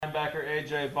linebacker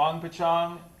AJ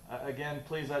Vongphachanh. Again,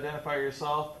 please identify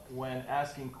yourself when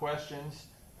asking questions.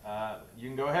 You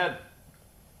can go ahead.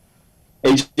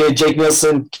 AJ, Jake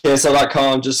Nielsen,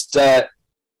 KSL.com. Just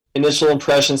initial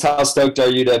impressions. How stoked are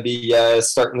you to be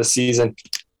starting the season?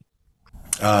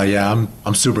 Yeah,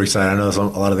 I'm super excited. I know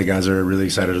a lot of the guys are really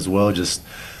excited as well. Just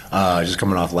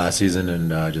coming off last season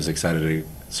and just excited to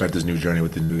start this new journey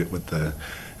with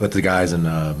the guys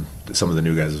and some of the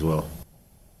new guys as well.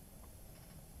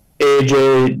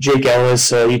 AJ, Jake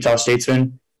Ellis, Utah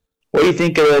Statesman. What do you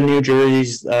think of the new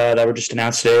jerseys that were just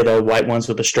announced today? The white ones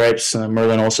with the stripes,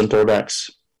 Merlin Olsen throwbacks.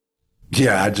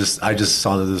 Yeah, I just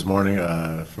saw them this morning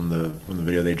from the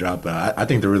video they dropped. I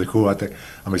think they're really cool.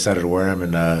 I'm excited to wear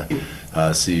them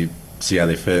and see how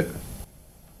they fit.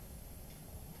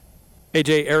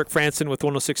 AJ, Eric Franson with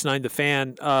 106.9 The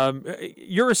Fan.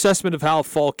 Your assessment of how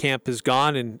fall camp has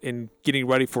gone and getting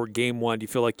ready for game one, do you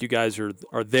feel like you guys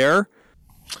are there?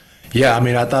 Yeah, I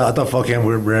mean, I thought fall camp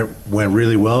went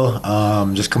really well.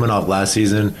 Just coming off last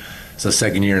season, it's the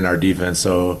second year in our defense,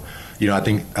 so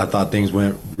I thought things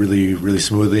went really, really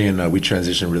smoothly, and we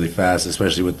transitioned really fast,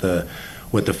 especially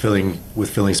with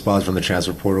filling spots from the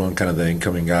transfer portal and kind of the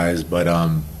incoming guys. But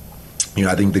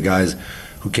I think the guys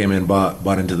who came in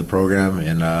bought into the program,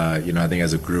 and I think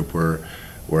as a group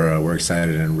we're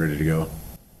excited and ready to go.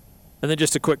 And then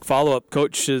just a quick follow-up.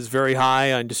 Coach is very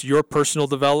high on just your personal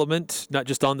development, not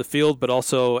just on the field, but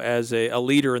also as a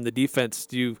leader in the defense.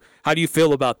 How do you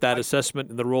feel about that assessment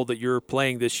and the role that you're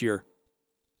playing this year?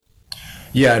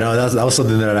 Yeah, no, that was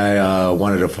something that I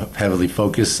wanted to heavily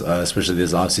focus, especially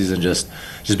this offseason, just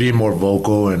being more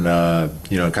vocal and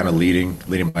kind of leading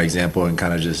by example and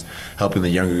kind of just helping the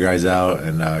younger guys out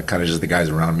and kind of just the guys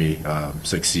around me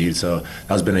succeed. So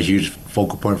that's been a huge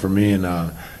focal point for me,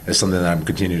 and it's something that I'm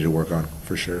continuing to work on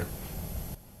for sure.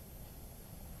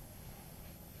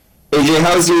 AJ,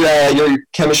 how's your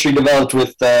chemistry developed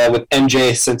with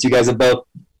MJ since you guys have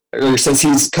since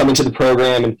he's come into the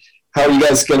program, and how are you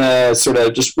guys gonna sort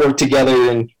of just work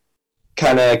together and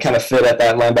kind of fit at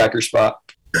that linebacker spot?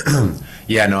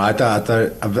 Yeah, no, I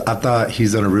thought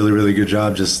he's done a really, really good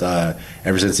job just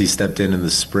ever since he stepped in the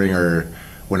spring or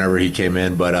whenever he came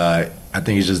in. But I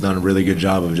think he's just done a really good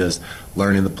job of just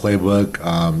learning the playbook,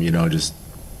 just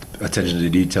attention to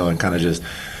detail and kind of just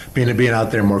being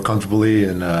out there more comfortably.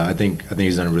 And I think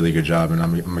he's done a really good job, and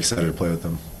I'm excited to play with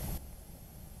him.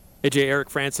 AJ, Eric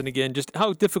Franson again. Just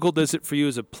how difficult is it for you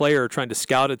as a player trying to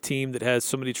scout a team that has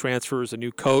so many transfers, a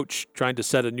new coach, trying to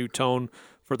set a new tone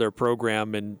for their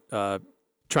program, and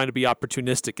trying to be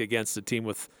opportunistic against a team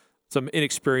with some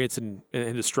inexperience and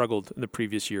has struggled in the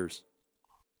previous years?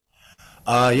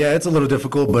 Yeah, it's a little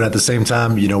difficult, but at the same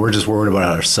time, we're just worried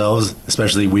about ourselves,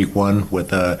 especially week one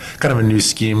with kind of a new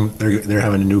scheme. They're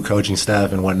having a new coaching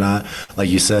staff and whatnot, like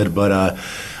you said. But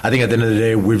I think at the end of the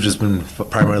day, we've just been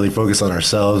primarily focused on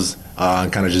ourselves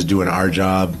and kind of just doing our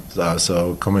job.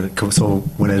 So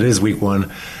when it is week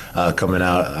one coming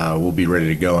out, we'll be ready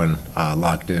to go and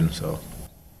locked in. So.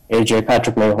 AJ,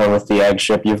 Patrick Mayhorn with the Ag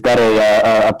Ship. You've got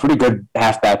a pretty good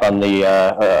halfback on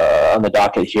the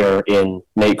docket here in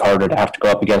Nate Carter to have to go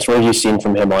up against. What have you seen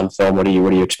from him on film? What are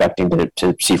you expecting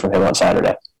to see from him on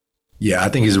Saturday? Yeah, I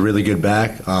think he's a really good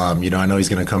back. I know he's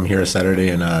going to come here Saturday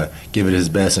and give it his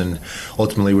best, and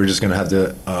ultimately we're just going to have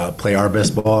to play our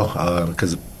best ball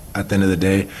because at the end of the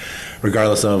day,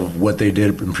 regardless of what they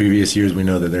did in previous years, we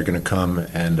know that they're going to come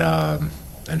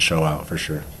and show out for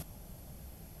sure.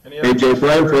 AJ,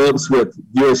 Brian Phillips with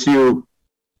USU,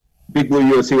 Big Blue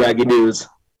USU Aggie News.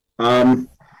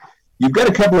 You've got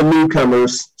a couple of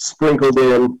newcomers sprinkled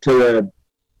in to the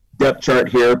depth chart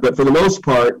here, but for the most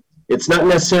part, it's not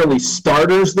necessarily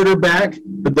starters that are back,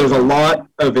 but there's a lot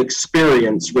of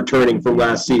experience returning from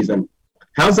last season.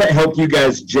 How's that helped you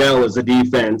guys gel as a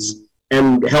defense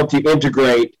and helped you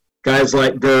integrate guys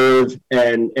like Gerv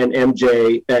and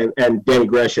MJ and Danny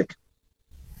Greshik?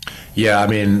 Yeah, I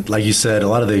mean, like you said, a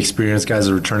lot of the experienced guys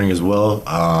are returning as well.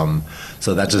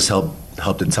 So that just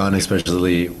helped a ton,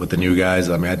 especially with the new guys.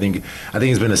 I mean, I think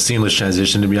it's been a seamless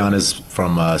transition, to be honest,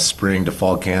 from spring to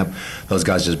fall camp. Those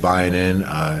guys just buying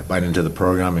into the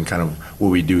program and kind of what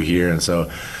we do here. And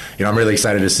so, I'm really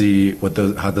excited to see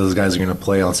how those guys are going to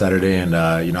play on Saturday. And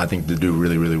I think they do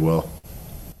really, really well.